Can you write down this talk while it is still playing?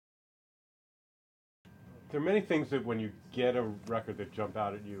there are many things that when you get a record that jump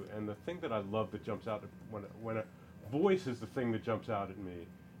out at you, and the thing that I love that jumps out when a voice is the thing that jumps out at me,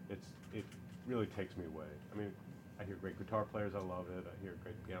 it really takes me away. I mean, I hear great guitar players, I love it. I hear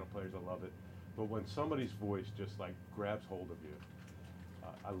great piano players, I love it. But when somebody's voice just like grabs hold of you,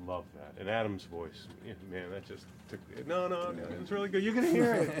 I love that. And Adam's voice, man, that just took. No, it's really good. You can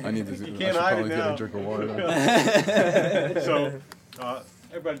hear it. I need to. You can't hide it now. Get a drink of water. So,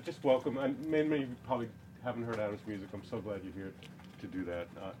 everybody, just welcome. And many of you probably haven't heard Adam's music. I'm so glad you're here to do that.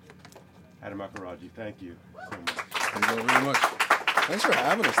 Adam Arcuragi, thank you so much. Thank you very much. Thanks for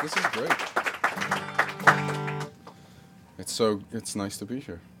having us. This is great. It's nice to be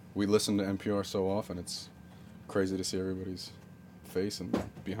here. We listen to NPR so often. It's crazy to see everybody's face and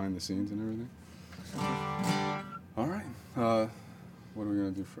behind the scenes and everything. All right. What are we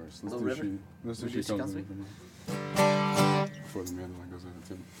gonna do first? Let's do She Comes to Me. Before the mandolin goes out of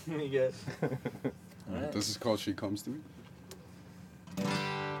tune. Yes. All right. This is called She Comes to Me.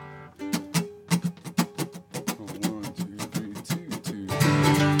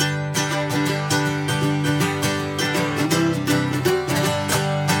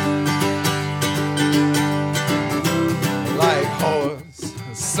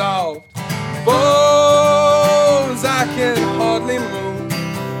 Bones, I can hardly move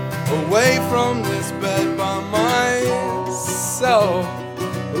away from this bed by myself.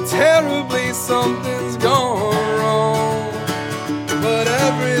 Terribly, something's gone wrong, but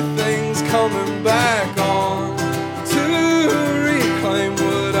everything's coming back on to reclaim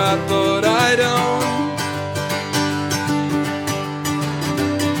what I thought I'd own.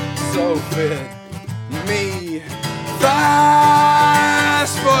 So fit me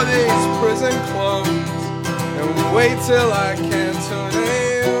fast for these prison clothes and wait till I can turn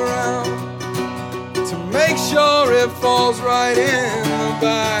it around to make sure it falls right in the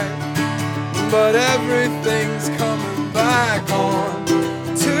back. But everything's coming back on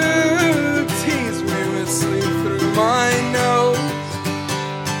to tease me with sleep through my nose.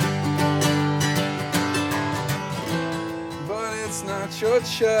 But it's not your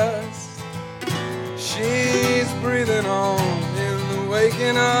chest she's breathing on in the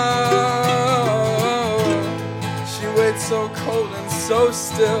waking up. She waits so cold and so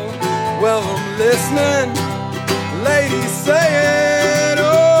still. Well, I'm listening. Lady say it.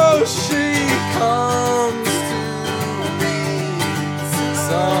 Oh, she comes to me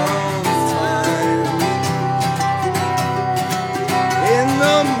sometime in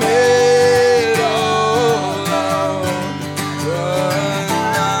the middle of the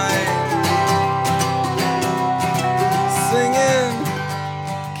night, singing,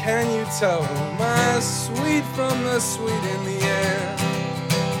 can you tell my sweet from the sweet in the air,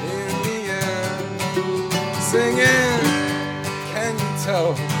 singing, can you tell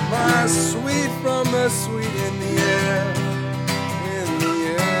my sweet from the sweet in the air, in the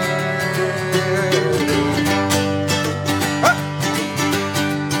air. Ah!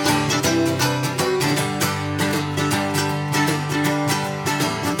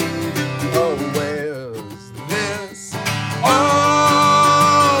 Oh, where's this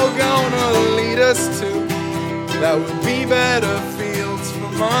all gonna lead us to? That would be better fields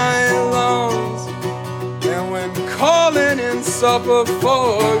for my lungs. And when calling in supper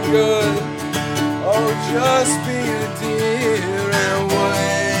for good, oh, just be a dear and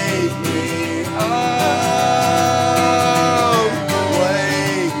wake me up,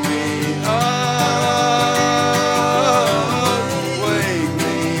 wake me up, wake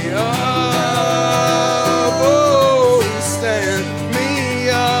me up, oh, stand me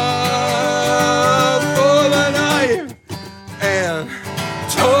up for the night and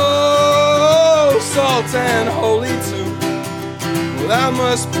salt and holy too. Well, that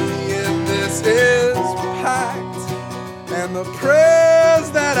must be it. This is packed, and the prayers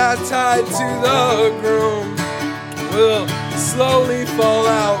that I tied to the groom will slowly fall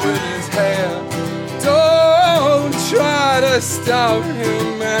out with his hair. Don't try to stop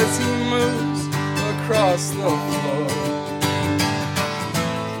him as he moves across the floor.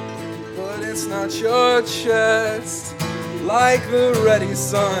 But it's not your chest like the ready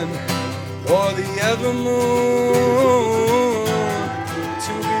sun or the ever moon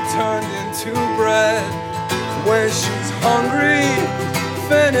to be turned into bread when she's hungry,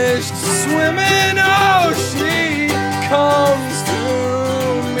 finished swimming. Oh, she comes to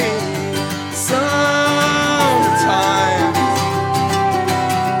me sometimes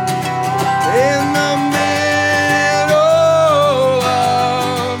in the middle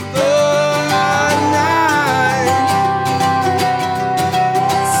of the night,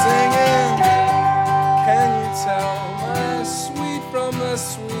 singing, can you tell my sweet from the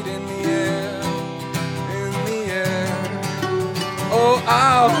sweet in the air, in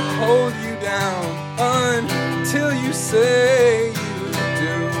I'll hold you down until you say you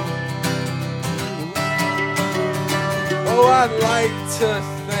do. Oh, I'd like to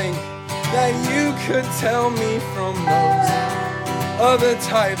think that you could tell me from those other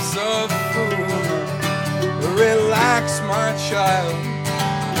types of food. Relax, my child,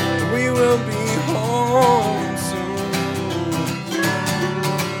 we will be home soon.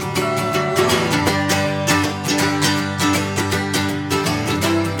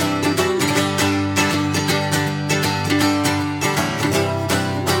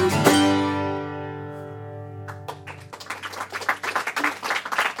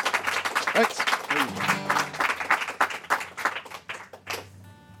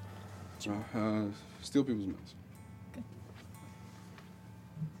 Steal People's Medicine.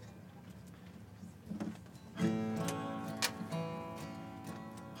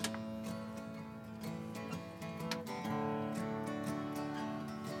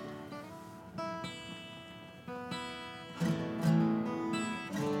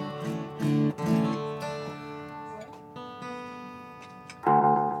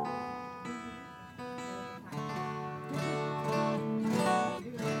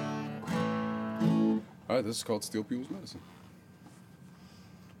 All right, this is called Steal People's Medicine.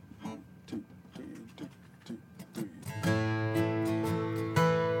 1, 2, 3, 2, 2, 3.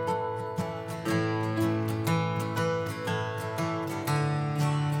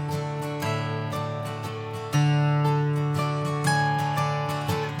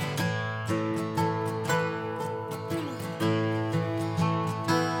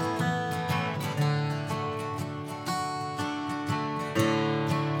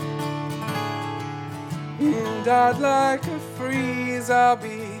 And I'd like to freeze, I'll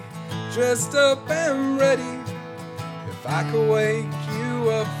be dressed up and ready if I could wake you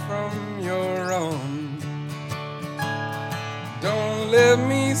up from your own. Don't let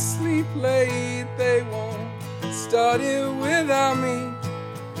me sleep late, they won't start it without me.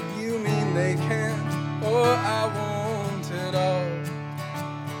 You mean they can't, or I won't at all.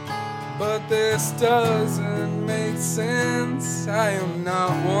 But this doesn't make sense, I am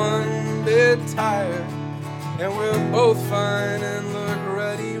not one bit tired. And we're both fine and look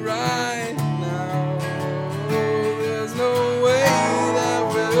ready right now. There's no way that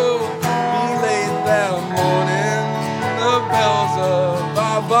we'll be late that morning. The bells of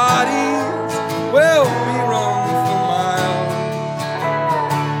our bodies will be rung for miles.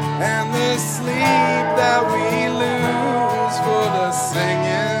 And the sleep that we lose for the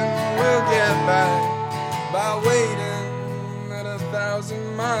singing we'll get back by waiting at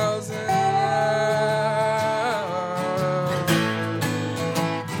 1,000 miles an hour.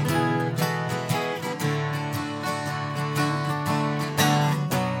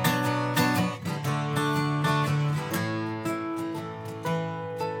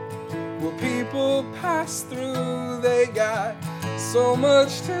 People pass through, they got so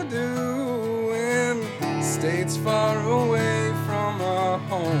much to do in states far away from our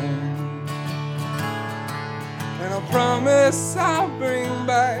home. And I promise I'll bring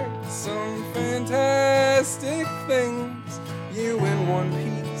back some fantastic things. You in one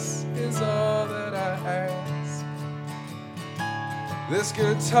piece is all that I ask. This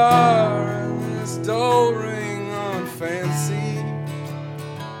guitar and this dull ring aren't fancy,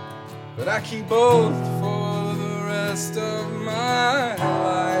 but I keep both for the rest of my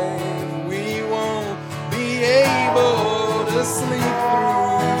life. We won't be able to sleep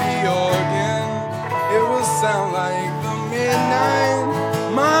through the organ. It will sound like the midnight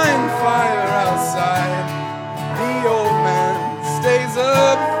mine fire outside. The old man stays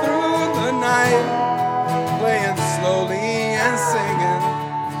up through the night, playing slowly and singing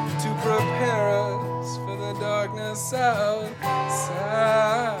to prepare us for the darkness outside.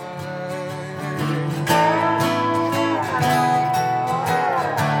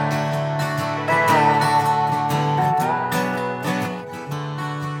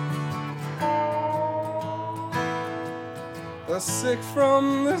 Sick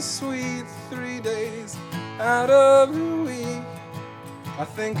from the sweet 3 days out of the week. I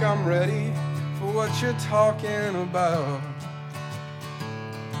think I'm ready for what you're talking about.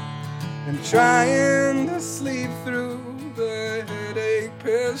 And trying to sleep through the headache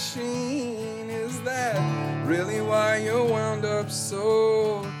machine. Is that really why you're wound up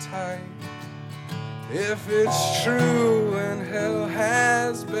so tight? If it's true and hell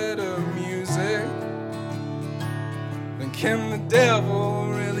has better music, can the devil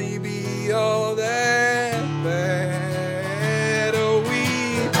really be all that bad? Oh, we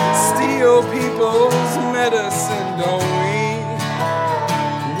steal people's medicine, don't we?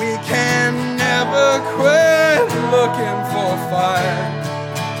 We can never quit looking for fire.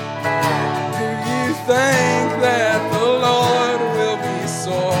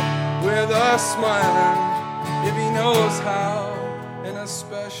 knows how, and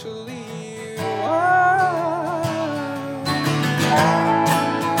especially why.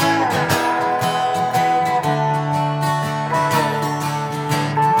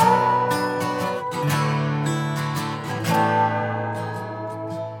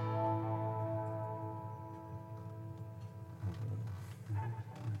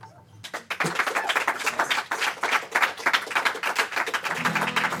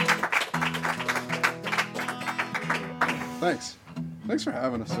 Thanks for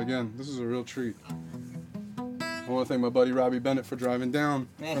having us again. This is a real treat. I want to thank my buddy Robbie Bennett for driving down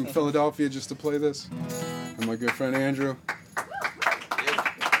from Philadelphia just to play this, and my good friend Andrew.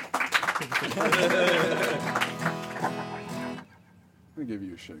 I'll give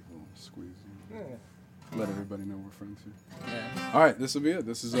you a shake, a little squeeze. Let everybody know we're friends here. Yeah. All right, this will be it.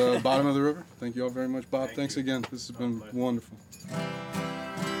 This is Bottom of the River. Thank you all very much, Bob. Thanks again. This has been wonderful. It's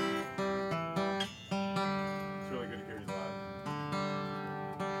really good to hear you live.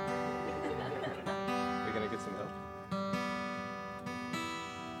 We're gonna get some help.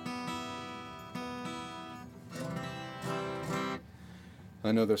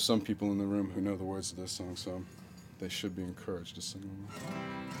 I know there's some people in the room who know the words of this song, so they should be encouraged to sing along.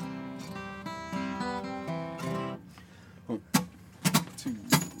 1, 2,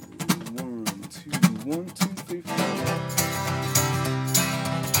 1, 2, 1, 2, 3, 4.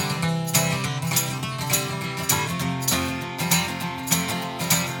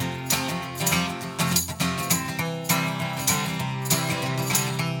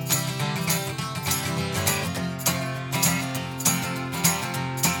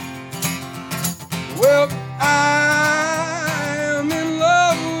 Well, I'm in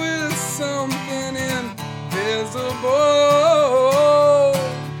love with something invisible,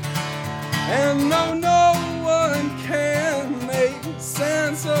 and no one can make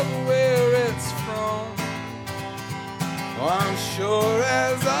sense of where it's from. Oh, I'm sure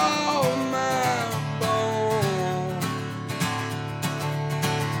as all my bones.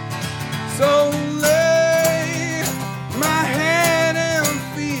 So lay my head and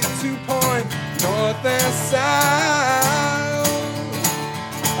feet to point north and south.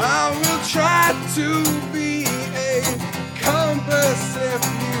 I will try to be a compass if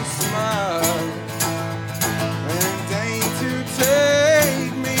you smile, and deign to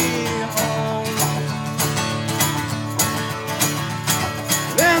take me home.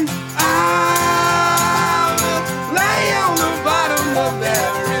 Then I will lay on the bottom of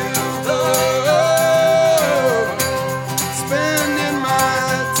that river, spending my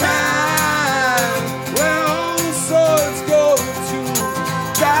time where old swords go to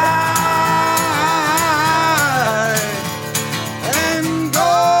die, and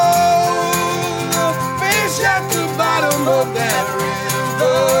go fish at the bottom of that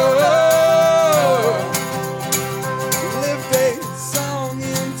river, lift a song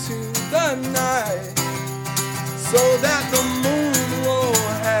into the night so that the moon won't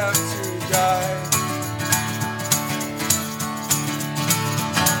have to die.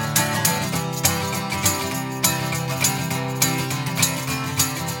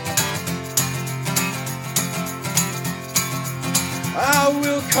 I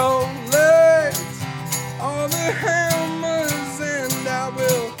will collect all the hammers and I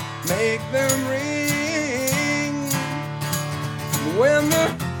will make them ring when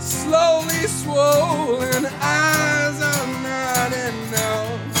the slowly swollen eyes are not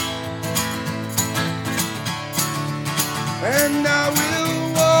enough. And I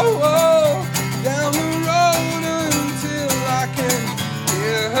will walk down the road until I can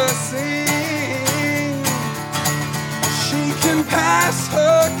hear her sing. She can pass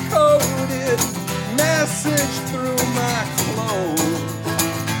her coded message through my clothes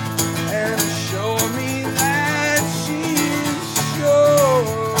and show me that she's sure.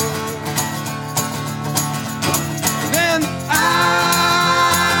 Then I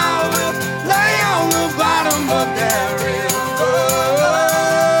will lay on the bottom of that river,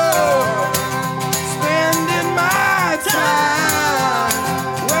 spending my time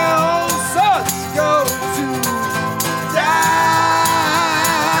where old swords go to die,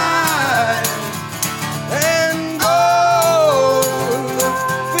 and go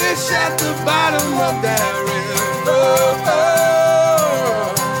fish at the bottom of that river,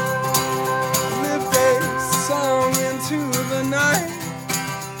 lift a song into the night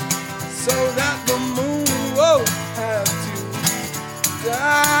so that the moon won't have to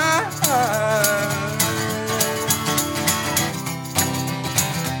die.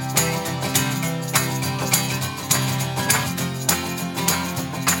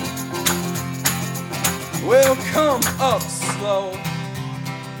 Well, come up slow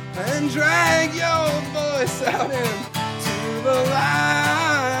and drag your voice out in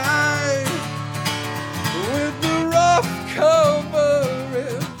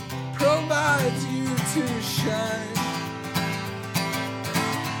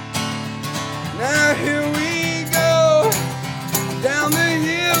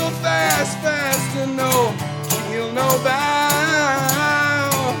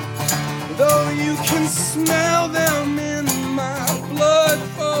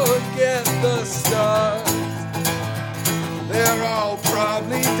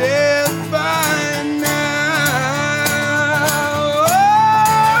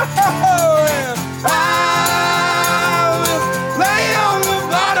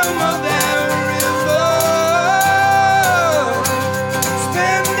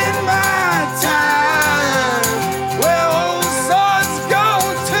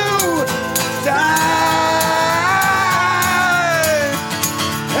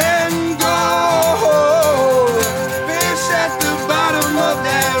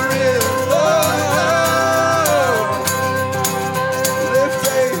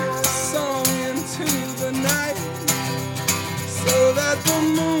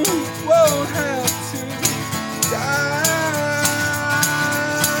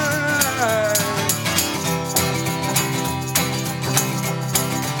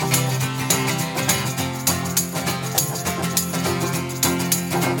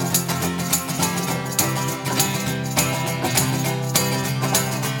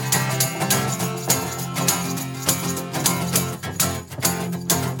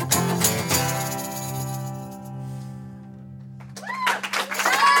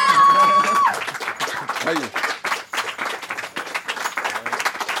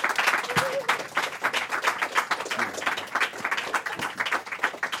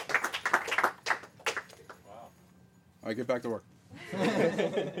I get back to work. Thank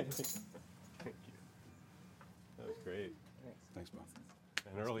you. That was great. Thanks, Bob.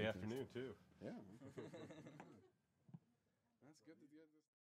 An early afternoon, too. Yeah. That's good to get.